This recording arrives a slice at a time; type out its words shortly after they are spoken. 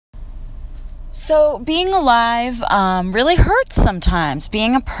So being alive really hurts sometimes.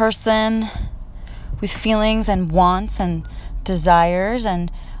 Being a person with feelings and wants and desires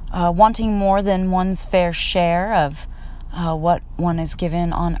and wanting more than one's fair share of what one is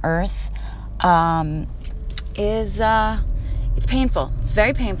given on earth is it's painful. It's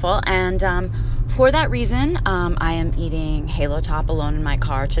very painful, and for that reason, I am eating Halo Top alone in my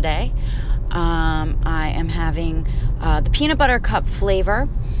car today. I am having the peanut butter cup flavor,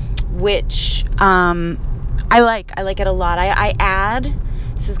 which I like. I like it a lot. I add,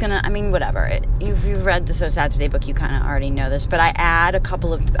 this is gonna, I mean, whatever. If you've read the So Sad Today book, you kind of already know this, but I add a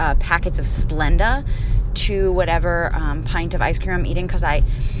couple of packets of Splenda to whatever pint of ice cream I'm eating, because I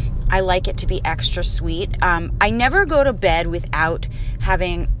like it to be extra sweet. I never go to bed without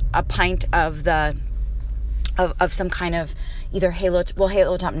having a pint of some kind of either Halo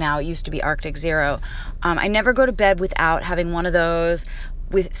Top now, it used to be Arctic Zero. I never go to bed without having one of those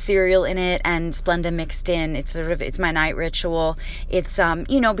with cereal in it and Splenda mixed in. It's my night ritual. It's,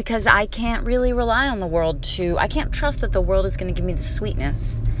 because I can't really rely on the world I can't trust that the world is going to give me the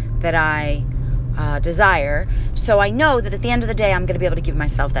sweetness that I desire. So I know that at the end of the day, I'm going to be able to give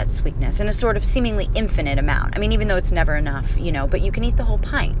myself that sweetness in a sort of seemingly infinite amount. I mean, even though it's never enough, but you can eat the whole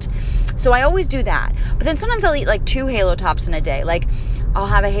pint. So I always do that. But then sometimes I'll eat like 2 Halo Tops in a day. Like I'll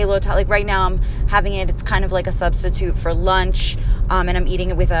have a Halo Top. Like right now I'm having it. It's kind of like a substitute for lunch. And I'm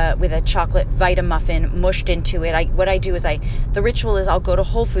eating it with a chocolate Vita muffin mushed into it. What I do is the ritual is I'll go to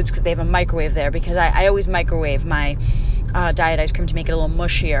Whole Foods because they have a microwave there, because I always microwave my diet ice cream to make it a little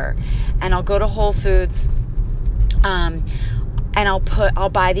mushier. And I'll go to Whole Foods, and I'll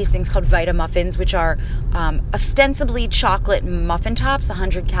buy these things called Vita muffins, which are ostensibly chocolate muffin tops,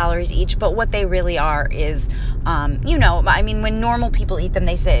 100 calories each, but what they really are is, I mean, when normal people eat them,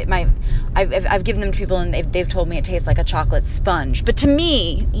 they say, I've given them to people and they've told me it tastes like a chocolate sponge. But to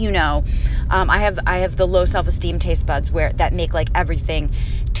me, I have the low self-esteem taste buds that make like everything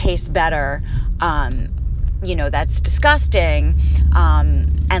taste better. That's disgusting,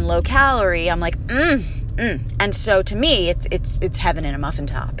 and low calorie. I'm like, And so to me, it's heaven in a muffin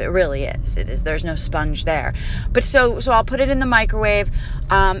top. It really is. It is. There's no sponge there. But so I'll put it in the microwave.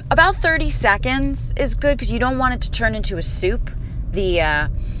 About 30 seconds is good, because you don't want it to turn into a soup. The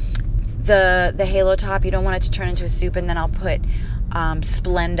Halo Top, you don't want it to turn into a soup. And then I'll put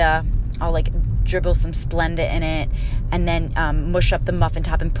Splenda. I'll like dribble some Splenda in it, and then mush up the muffin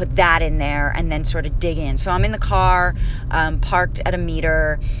top and put that in there, and then sort of dig in. So I'm in the car, parked at a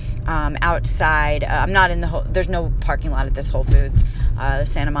meter, outside. I'm not in there's no parking lot at this Whole Foods, the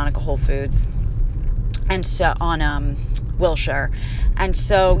Santa Monica Whole Foods, and so on Wilshire. And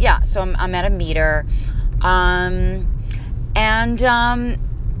so so I'm at a meter, and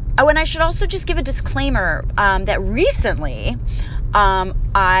I should also just give a disclaimer that recently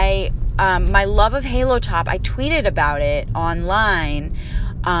my love of Halo Top, I tweeted about it online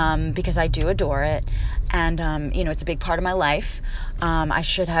because I do adore it, and it's a big part of my life.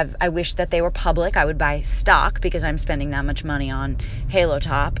 I wish that they were public. I would buy stock because I'm spending that much money on Halo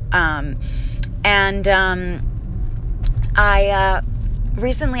Top.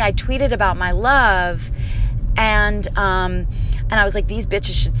 Recently I tweeted about my love, and I was like, these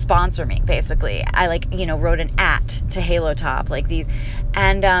bitches should sponsor me, basically. I wrote an @ to Halo Top, like these,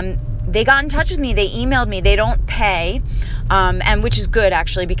 and they got in touch with me. They emailed me. They don't pay, and which is good,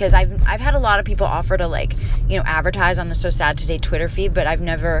 actually, because I've had a lot of people offer to advertise on the So Sad Today Twitter feed, but I've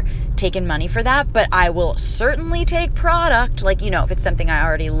never taken money for that. But I will certainly take product, if it's something I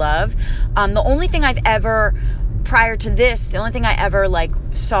already love. The only thing I've ever, prior to this, the only thing I ever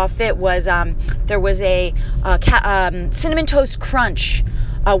saw fit was there was a Cinnamon Toast Crunch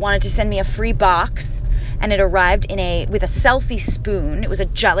wanted to send me a free box, and it arrived with a selfie spoon. It was like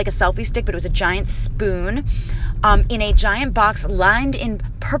a selfie stick, but it was a giant spoon in a giant box lined in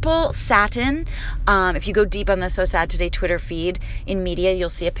purple satin. If you go deep on the So Sad Today Twitter feed in media, you'll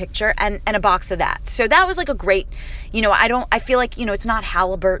see a picture, and a box of that. So that was like a great, I feel like, it's not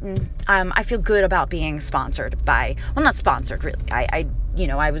Halliburton. I feel good about being sponsored by, well, not sponsored really. I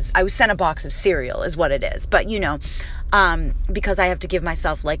was sent a box of cereal is what it is, but because I have to give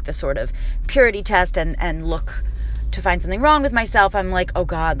myself like the sort of purity test and look to find something wrong with myself. I'm like, oh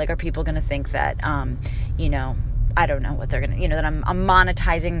God, are people going to think that, I don't know what they're going to, that I'm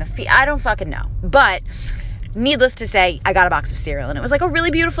monetizing the fee. I don't fucking know. But needless to say, I got a box of cereal, and it was like a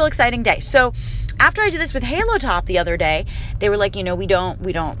really beautiful, exciting day. So after I did this with Halo Top the other day, they were like, we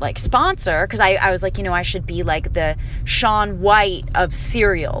don't like sponsor, because I was like, I should be like the Shaun White of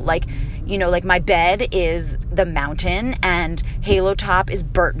cereal. My bed is the Mountain, and Halo Top is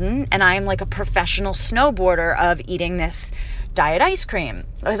Burton, and I am like a professional snowboarder of eating this diet ice cream,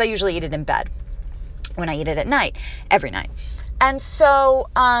 because I usually eat it in bed. when I eat it at night, every night. And so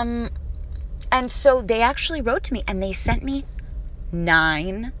they actually wrote to me and they sent me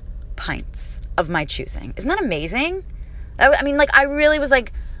 9 pints of my choosing. Isn't that amazing? I mean, like, I really was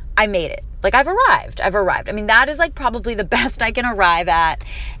like, I made it. Like, I've arrived. I mean, that is like probably the best I can arrive at.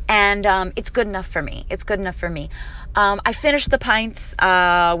 And it's good enough for me. I finished the pints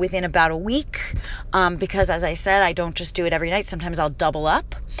within about a week because, as I said, I don't just do it every night. Sometimes I'll double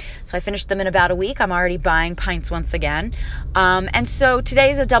up. So I finished them in about a week. I'm already buying pints once again. And so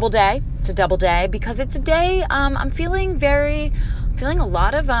today's a double day. It's a double day because it's a day I'm feeling a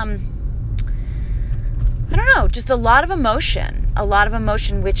lot of, I don't know, just a lot of emotion,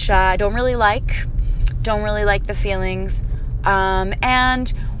 which I don't really like the feelings.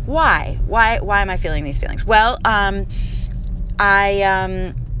 And why am I feeling these feelings? Well,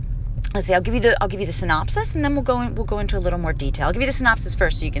 let's see, I'll give you the synopsis and then we'll go into a little more detail. I'll give you the synopsis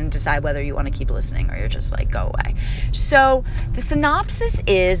first so you can decide whether you want to keep listening or you're just like, go away. So the synopsis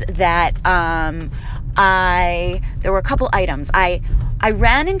is that there were a couple items. I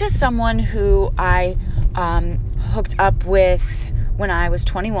ran into someone who I hooked up with when I was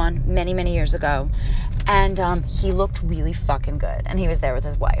 21, many years ago, and he looked really fucking good, and he was there with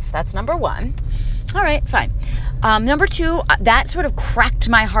his wife. That's number one. All right, fine. Number two, that sort of cracked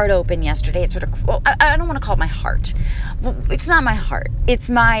my heart open yesterday. It sort of, well, I don't want to call it my heart. Well, it's not my heart. It's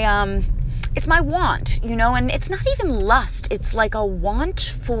my want, and it's not even lust. It's like a want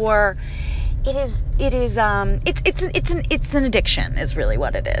for. It's an addiction is really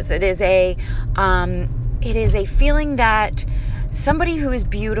what it is. It is a feeling that somebody who is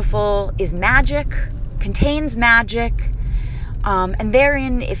beautiful is magic, contains magic, and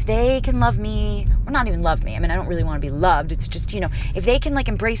therein, if they can love me, or not even love me, I mean, I don't really want to be loved, it's just, if they can like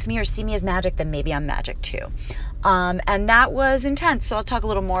embrace me or see me as magic, then maybe I'm magic too. And that was intense, so I'll talk a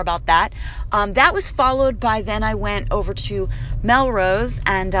little more about that. That was followed by, then I went over to Melrose,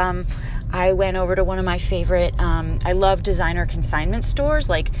 and I went over to one of my favorite, I love designer consignment stores,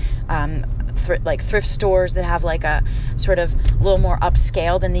 like thrift stores that have like a sort of a little more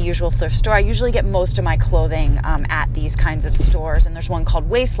upscale than the usual thrift store. I usually get most of my clothing at these kinds of stores, and there's one called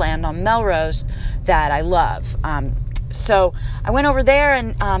Wasteland on Melrose that I love. So I went over there,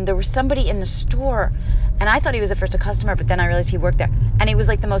 and there was somebody in the store, and I thought he was at first a customer, but then I realized he worked there, and he was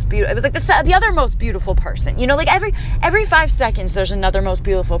like the most beautiful. It was like the other most beautiful person. Like every 5 seconds there's another most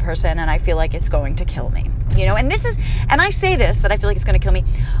beautiful person, and I feel like it's going to kill me. And I say this, that I feel like it's going to kill me.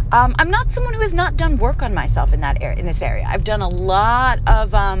 I'm not someone who has not done work on myself in this area. I've done a lot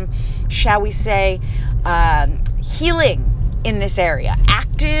of, shall we say, healing in this area,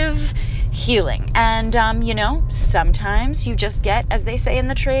 active healing. And, sometimes you just get, as they say in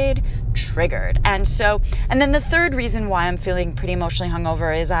the trade, triggered. And then the third reason why I'm feeling pretty emotionally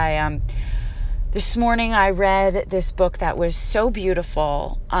hungover is this morning I read this book that was so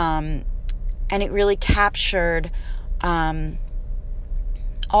beautiful, and it really captured all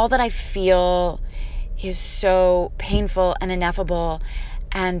that I feel is so painful and ineffable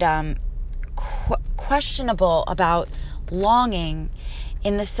and questionable about longing,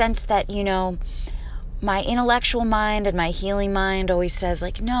 in the sense that, my intellectual mind and my healing mind always says,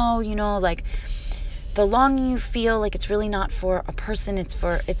 like, no, like, the longing you feel, like, it's really not for a person, it's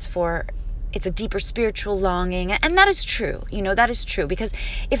a deeper spiritual longing. And that is true. That is true. Because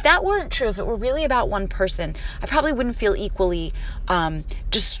if that weren't true, if it were really about one person, I probably wouldn't feel equally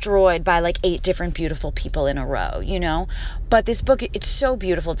destroyed by like 8 different beautiful people in a row, But this book, it's so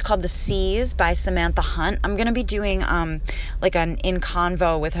beautiful. It's called The Seas by Samantha Hunt. I'm going to be doing like an in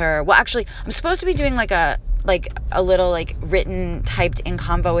convo with her. Well, actually, I'm supposed to be doing like a little like written, typed in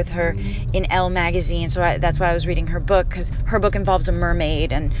convo with her in Elle magazine. So that's why I was reading her book, because her book involves a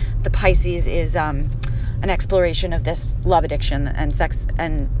mermaid, and the Pisces is an exploration of this love addiction and sex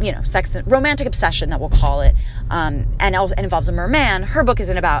and romantic obsession, that we'll call it, and involves a merman. Her book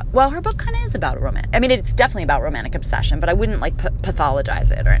isn't about, well, her book kind of is about I mean, it's definitely about romantic obsession, but I wouldn't like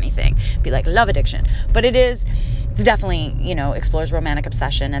pathologize it or anything, be like love addiction, but it's definitely, explores romantic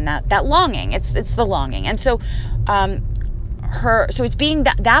obsession and that longing. It's the longing. And so it's being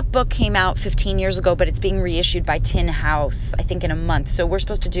that book came out 15 years ago, but it's being reissued by Tin House, I think, in a month. So we're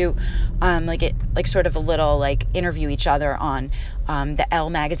supposed to do sort of a little like interview each other on the Elle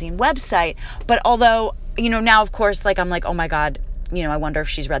magazine website. But although, now of course, like, I'm like, oh my God, I wonder if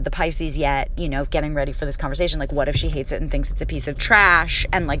she's read The Pisces yet, getting ready for this conversation. Like, what if she hates it and thinks it's a piece of trash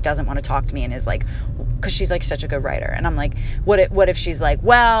and like doesn't want to talk to me, and is like, because she's like such a good writer. And I'm like, what if she's like,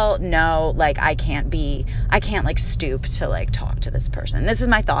 well, no, like, I can't like stoop to like talk to this person. This is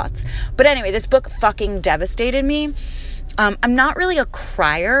my thoughts. But anyway, this book fucking devastated me. I'm not really a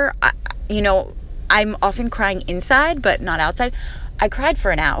crier. I'm often crying inside, but not outside. I cried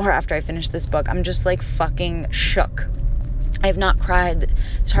for an hour after I finished this book. I'm just like fucking shook. I have not cried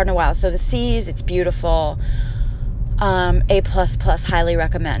this hard in a while. So The Seas, it's beautiful. A++, highly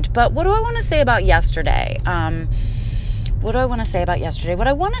recommend. But what do I want to say about yesterday? What I want to say about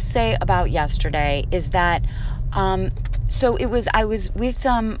yesterday is that, so I was with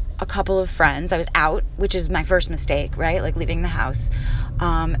a couple of friends. I was out, which is my first mistake, right? Like leaving the house.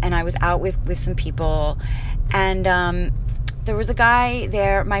 And I was out with some people, and there was a guy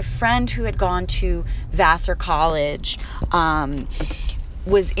there, my friend who had gone to Vassar College,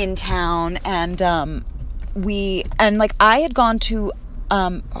 was in town, and I had gone to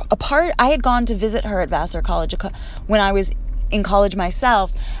visit her at Vassar College when I was in college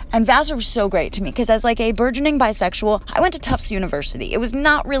myself, and Vassar was so great to me because as like a burgeoning bisexual, I went to Tufts University. It was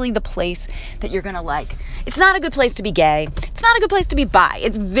not really the place that you're gonna like. It's not a good place to be gay. It's not a good place to be bi.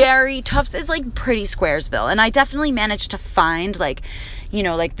 Tufts is like pretty Squaresville, and I definitely managed to find like,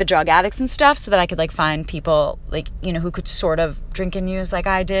 like the drug addicts and stuff, so that I could like find people like, who could sort of drink and use like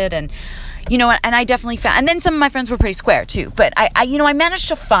I did, and and I definitely found, and then some of my friends were pretty square too, but I managed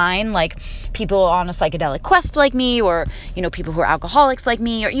to find like people on a psychedelic quest like me, or, people who are alcoholics like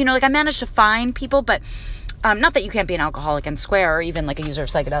me, or, I managed to find people, but, not that you can't be an alcoholic and square, or even like a user of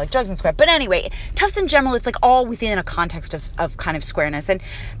psychedelic drugs and square, but anyway, Tufts in general, it's like all within a context of kind of squareness, and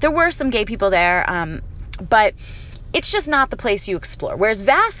there were some gay people there, but it's just not the place you explore, whereas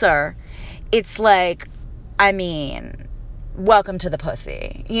Vassar, it's like, welcome to the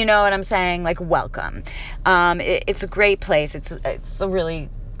pussy. You know what I'm saying? Like, welcome. It's a great place. It's a really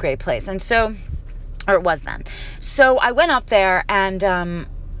great place. And so, or it was then. So I went up there, and I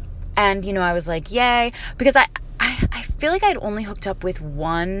was like, yay, because I feel like I'd only hooked up with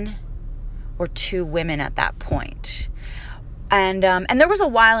one or two women at that point. And there was a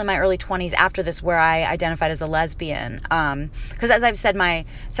while in my early 20s after this where I identified as a lesbian. Because as I've said, my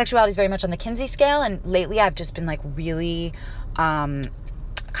sexuality is very much on the Kinsey scale. And lately I've just been like really kind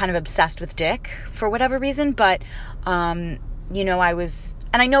of obsessed with dick for whatever reason. But, I was,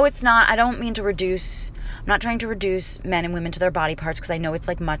 and I know it's not, I don't mean to reduce, I'm not trying to reduce men and women to their body parts, because I know it's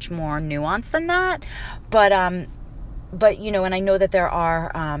like much more nuanced than that. But and I know that there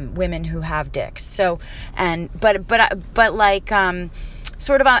are women who have dicks. So, but like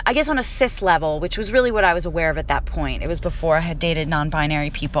sort of I guess on a cis level, which was really what I was aware of at that point. It was before I had dated non-binary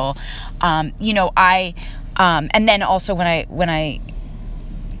people. And then also when I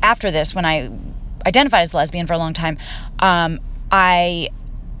identified as lesbian for a long time,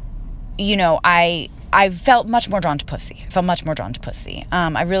 I felt much more drawn to pussy.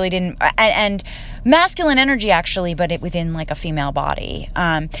 I really didn't, and masculine energy actually, but it within like a female body.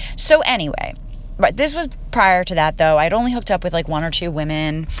 So anyway, but this was prior to that though. I'd only hooked up with like one or two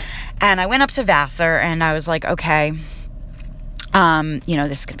women, and I went up to Vassar, and I was like, okay, this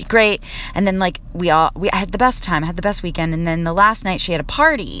is gonna be great. And then like I had the best time. I had the best weekend. And then the last night she had a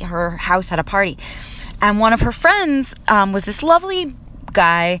party. Her house had a party, and one of her friends was this lovely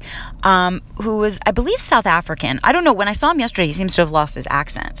guy who was, I believe, South African. I don't know. When I saw him yesterday, he seems to have lost his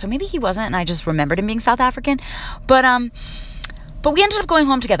accent. So maybe he wasn't, and I just remembered him being South African. But we ended up going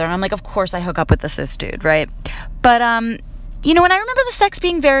home together, and I'm like, of course I hook up with the cis dude, right? But and I remember the sex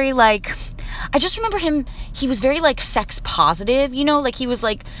being very like, I just remember he was very like sex positive, like he was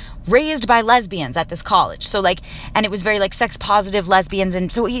like raised by lesbians at this college. So like, and it was very like sex positive lesbians.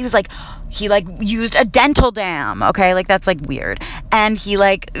 And so he was like, he like used a dental dam. Okay. Like that's like weird. And he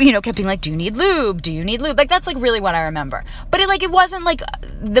like, kept being like, do you need lube? Like that's like really what I remember. But it wasn't like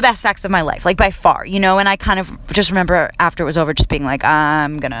the best sex of my life, like by far, and I kind of just remember after it was over just being like,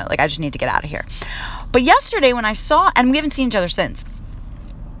 I just need to get out of here. But yesterday when I saw, and we haven't seen each other since,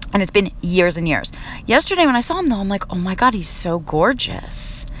 and it's been years and years. Yesterday when I saw him though, I'm like, oh my God, he's so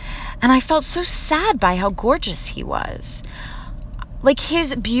gorgeous. And I felt so sad by how gorgeous he was. Like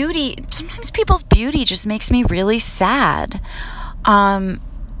his beauty, sometimes people's beauty just makes me really sad. And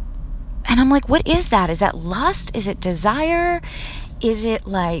I'm like, what is that? Is that lust? Is it desire? Is it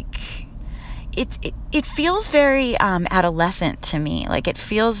like, it feels very adolescent to me. Like it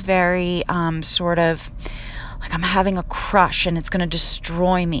feels very sort of like I'm having a crush and it's going to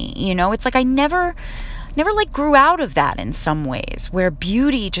destroy me. It's like I never like grew out of that in some ways, where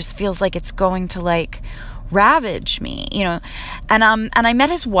beauty just feels like it's going to like ravage me, and I met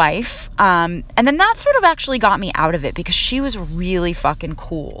his wife, and then that sort of actually got me out of it because she was really fucking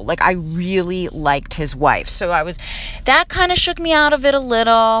cool. Like, I really liked his wife, so that kind of shook me out of it a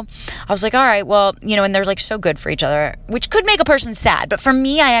little. I was like, all right, well, and they're like so good for each other, which could make a person sad, but for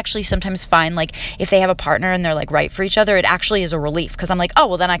me, I actually sometimes find like if they have a partner and they're like right for each other, it actually is a relief, because I'm like, oh,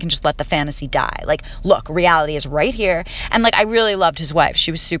 well, then I can just let the fantasy die. Like, look, reality is right here. And like, I really loved his wife.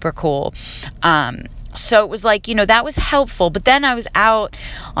 She was super cool. So it was like, that was helpful. But then I was out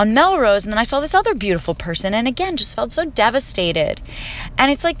on Melrose, and then I saw this other beautiful person, and again, just felt so devastated.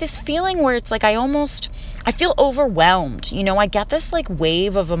 And it's like this feeling where it's like I feel overwhelmed. I get this like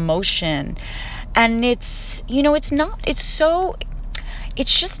wave of emotion, and it's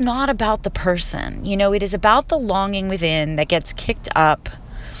just not about the person. It is about the longing within that gets kicked up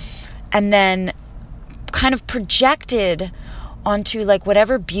and then kind of projected onto like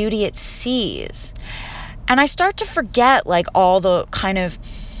whatever beauty it sees. And I start to forget like all the kind of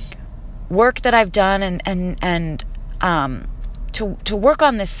work that I've done and to work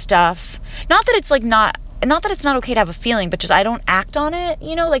on this stuff. Not that it's not okay to have a feeling, but just I don't act on it,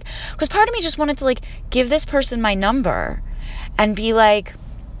 like, because part of me just wanted to like give this person my number and be like,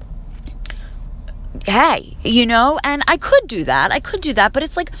 hey, and I could do that, but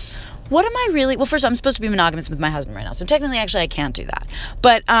it's like, what am I really, well, first of all, I'm supposed to be monogamous with my husband right now, so technically, actually, I can't do that,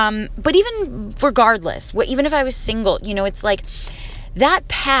 but even regardless, even if I was single, it's like, that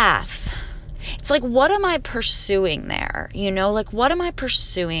path, it's like, what am I pursuing there, like, what am I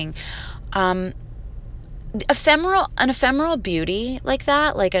pursuing, an ephemeral beauty like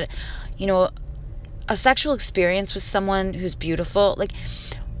that, like a sexual experience with someone who's beautiful, like,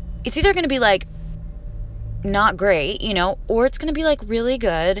 it's either going to be like, not great, or it's going to be like really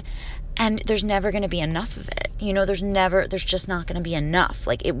good, and there's never going to be enough of it. There's just not going to be enough.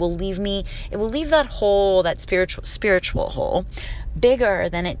 Like, it will leave that hole, that spiritual hole, bigger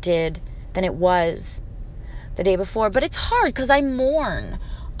than it was the day before. But it's hard because I mourn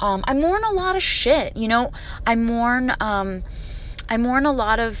a lot of shit, I mourn a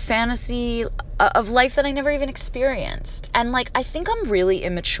lot of fantasy of life that I never even experienced. And like, I think I'm really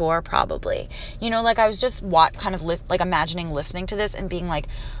immature probably. Like, I was just imagining listening to this and being like,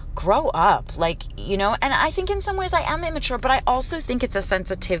 grow up, like, and I think in some ways I am immature, but I also think it's a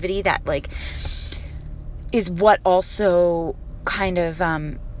sensitivity that like is what also kind of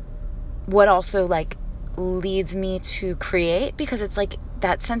what also like leads me to create, because it's like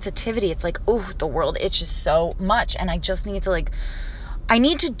that sensitivity, it's like, oh, the world itches so much, and I just need to like, I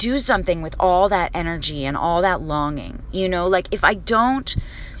need to do something with all that energy and all that longing, like if I don't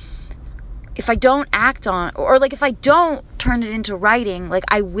act on, or like if I don't turn it into writing, like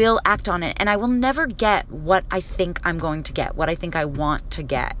I will act on it and I will never get what I think I'm going to get, what I think I want to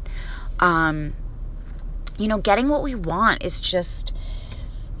get. Getting what we want is just,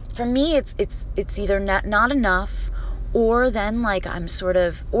 for me, it's either not enough, or then like I'm sort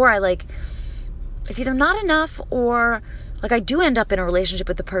of, or I like, it's either not enough, or like I do end up in a relationship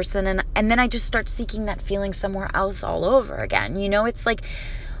with the person, and then I just start seeking that feeling somewhere else all over again. It's like,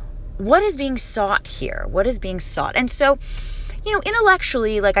 what is being sought here? What is being sought? And so,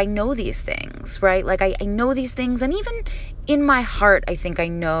 intellectually, like, I know these things, right? Like, I know these things, and even in my heart, I think I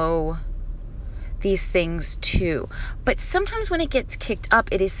know these things too. But sometimes when it gets kicked up,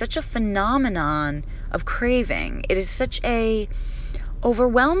 it is such a phenomenon of craving. It is such a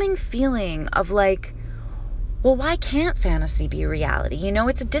overwhelming feeling of like, well, why can't fantasy be reality?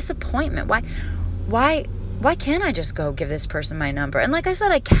 It's a disappointment. Why can't I just go give this person my number? And like I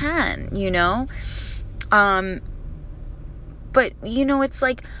said, I can, but it's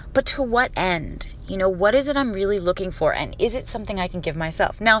like, but to what end? What is it I'm really looking for? And is it something I can give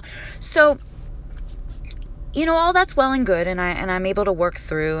myself? Now, so, all that's well and good, and I'm able to work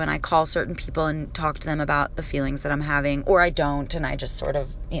through, and I call certain people and talk to them about the feelings that I'm having, or I don't, and I just sort of,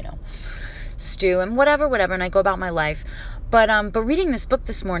 stew and whatever, and I go about my life. But reading this book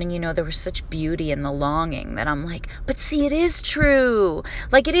this morning, there was such beauty in the longing that I'm like, but see, it is true.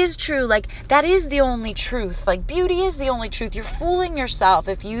 Like, it is true. Like, that is the only truth. Like, beauty is the only truth. You're fooling yourself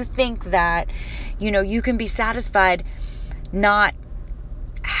if you think that, you can be satisfied not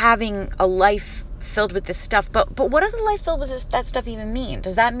having a life filled with this stuff. But what does a life filled with that stuff even mean?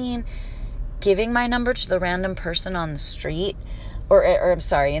 Does that mean giving my number to the random person on the street, or I'm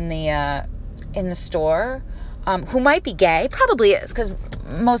sorry, in the store, who might be gay? Probably is, because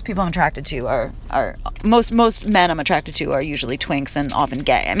most people I'm attracted to are most men I'm attracted to are usually twinks and often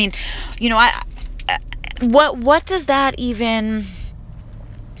gay. I mean, what does that even,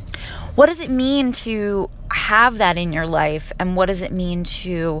 what does it mean to have that in your life, and what does it mean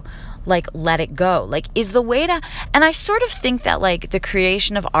to like let it go? Like, is the way to, and I sort of think that like the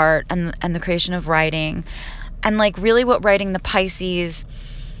creation of art and the creation of writing, and like really what writing the Pisces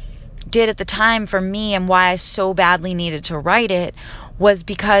did at the time for me, and why I so badly needed to write it, was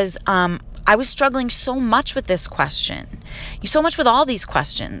because I was struggling so much with this question, so much with all these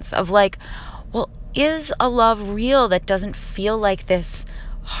questions of like, well, is a love real that doesn't feel like this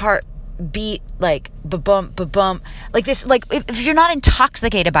heartbeat, like ba-bump, ba-bump, like this, like if you're not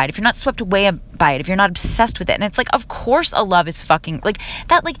intoxicated by it, if you're not swept away by it, if you're not obsessed with it. And it's like, of course a love is fucking like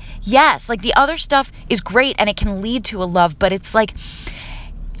that, like, yes, like the other stuff is great and it can lead to a love, but it's like,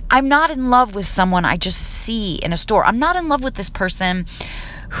 I'm not in love with someone I just see in a store. I'm not in love with this person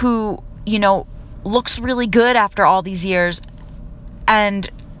who, you know, looks really good after all these years,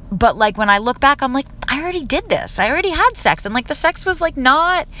 but like when I look back, I'm like, I already did this. I already had sex, and like the sex was like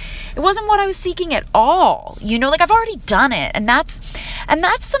it wasn't what I was seeking at all. You know, like I've already done it. And that's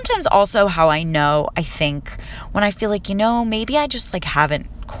sometimes also how I know, I think, when I feel like, you know, maybe I just like haven't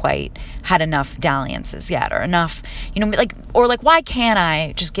quite had enough dalliances yet, or enough, you know, like, or like, why can't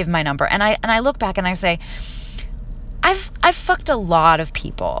I just give my number? And I look back and I say, I've fucked a lot of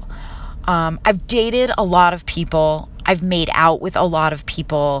people. I've dated a lot of people. I've made out with a lot of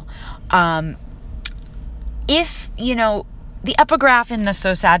people. If, you know, the epigraph in the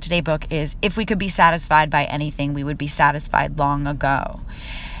So Sad Today book is, if we could be satisfied by anything, we would be satisfied long ago.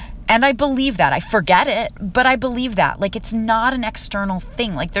 And I believe that. I forget it, but I believe that. Like, it's not an external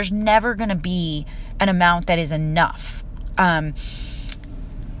thing. Like, there's never going to be an amount that is enough.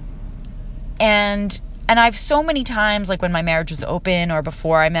 And I've so many times, like when my marriage was open or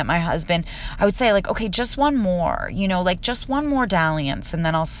before I met my husband, I would say like, okay, just one more, you know, like just one more dalliance and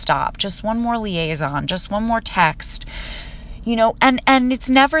then I'll stop. Just one more liaison, just one more text, you know, and it's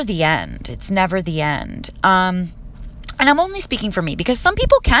never the end. It's never the end. And I'm only speaking for me, because some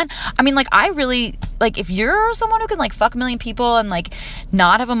people can. I mean, like, I really, like, if you're someone who can, like, fuck a million people and, like,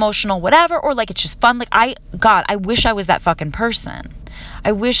 not have emotional whatever, or, like, it's just fun, like, I wish I was that fucking person.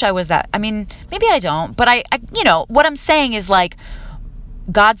 I wish I was that. I mean, maybe I don't, but I you know, what I'm saying is, like,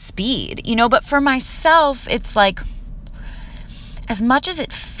 Godspeed, you know, but for myself, it's like, as much as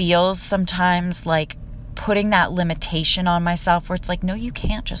it feels sometimes like putting that limitation on myself, where it's like, no, you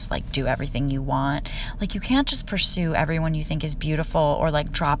can't just like do everything you want. Like, you can't just pursue everyone you think is beautiful, or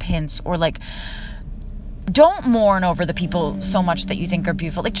like drop hints, or like, don't mourn over the people so much that you think are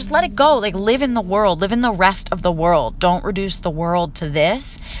beautiful. Like, just let it go. Like, live in the world, live in the rest of the world. Don't reduce the world to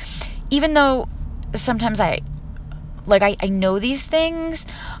this. Even though sometimes I know these things,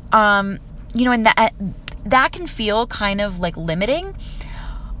 you know, and that can feel kind of like limiting,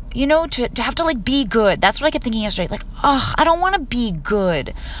 you know, to have to like be good. That's what I kept thinking yesterday. Like, I don't want to be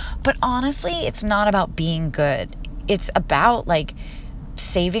good. But honestly, it's not about being good. It's about like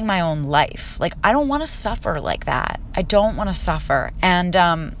saving my own life. Like, I don't want to suffer like that. I don't want to suffer. And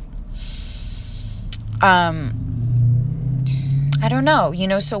I don't know, you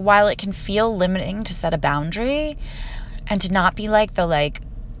know, so while it can feel limiting to set a boundary and to not be like the, like,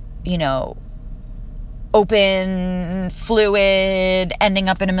 you know, open, fluid, ending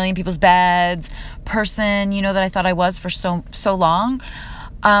up in a million people's beds person, you know, that I thought I was for so long,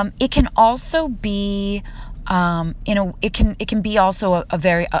 it can also be, it can be also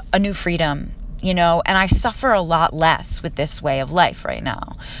a new freedom, you know, and I suffer a lot less with this way of life right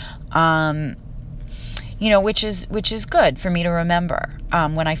now. You know, which is good for me to remember,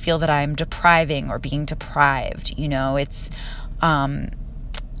 when I feel that I'm depriving or being deprived. You know, it's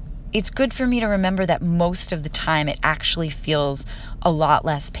good for me to remember that most of the time it actually feels a lot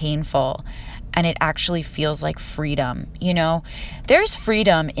less painful, and it actually feels like freedom. You know, there's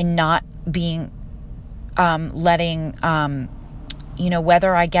freedom in not being, letting, you know,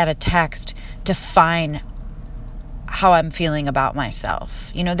 whether I get a text define how I'm feeling about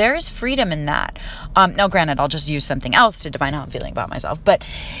myself. You know, there is freedom in that. Now, granted, I'll just use something else to define how I'm feeling about myself, but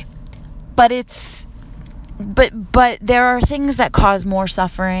there are things that cause more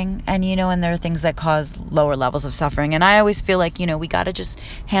suffering, and, you know, and there are things that cause lower levels of suffering. And I always feel like, you know, we got to just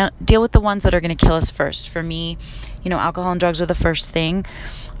deal with the ones that are going to kill us first. For me, you know, alcohol and drugs are the first thing.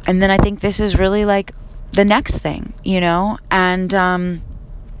 And then I think this is really like the next thing, you know, and,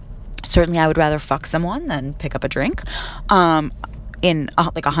 certainly I would rather fuck someone than pick up a drink, in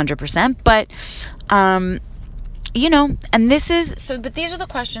like 100%, but, you know, and but these are the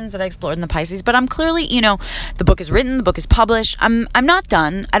questions that I explored in the Pisces. But I'm clearly, you know, the book is written, the book is published. I'm not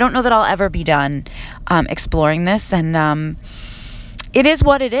done. I don't know that I'll ever be done, exploring this. And, it is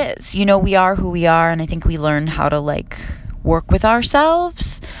what it is. You know, we are who we are. And I think we learn how to like work with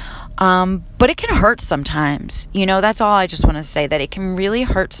ourselves. But it can hurt sometimes. That's all I just want to say, that it can really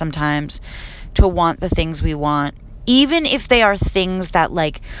hurt sometimes to want the things we want, even if they are things that,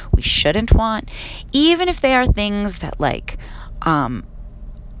 like, we shouldn't want, even if they are things that, like,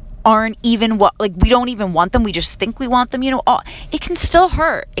 aren't even what, like, we don't even want them, we just think we want them, it can still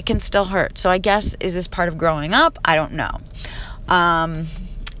hurt. So I guess, is this part of growing up? I don't know.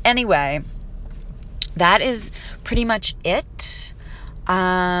 Anyway, that is pretty much it.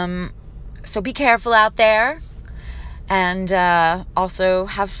 So be careful out there, and also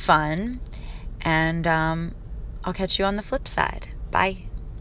have fun, and I'll catch you on the flip side. Bye.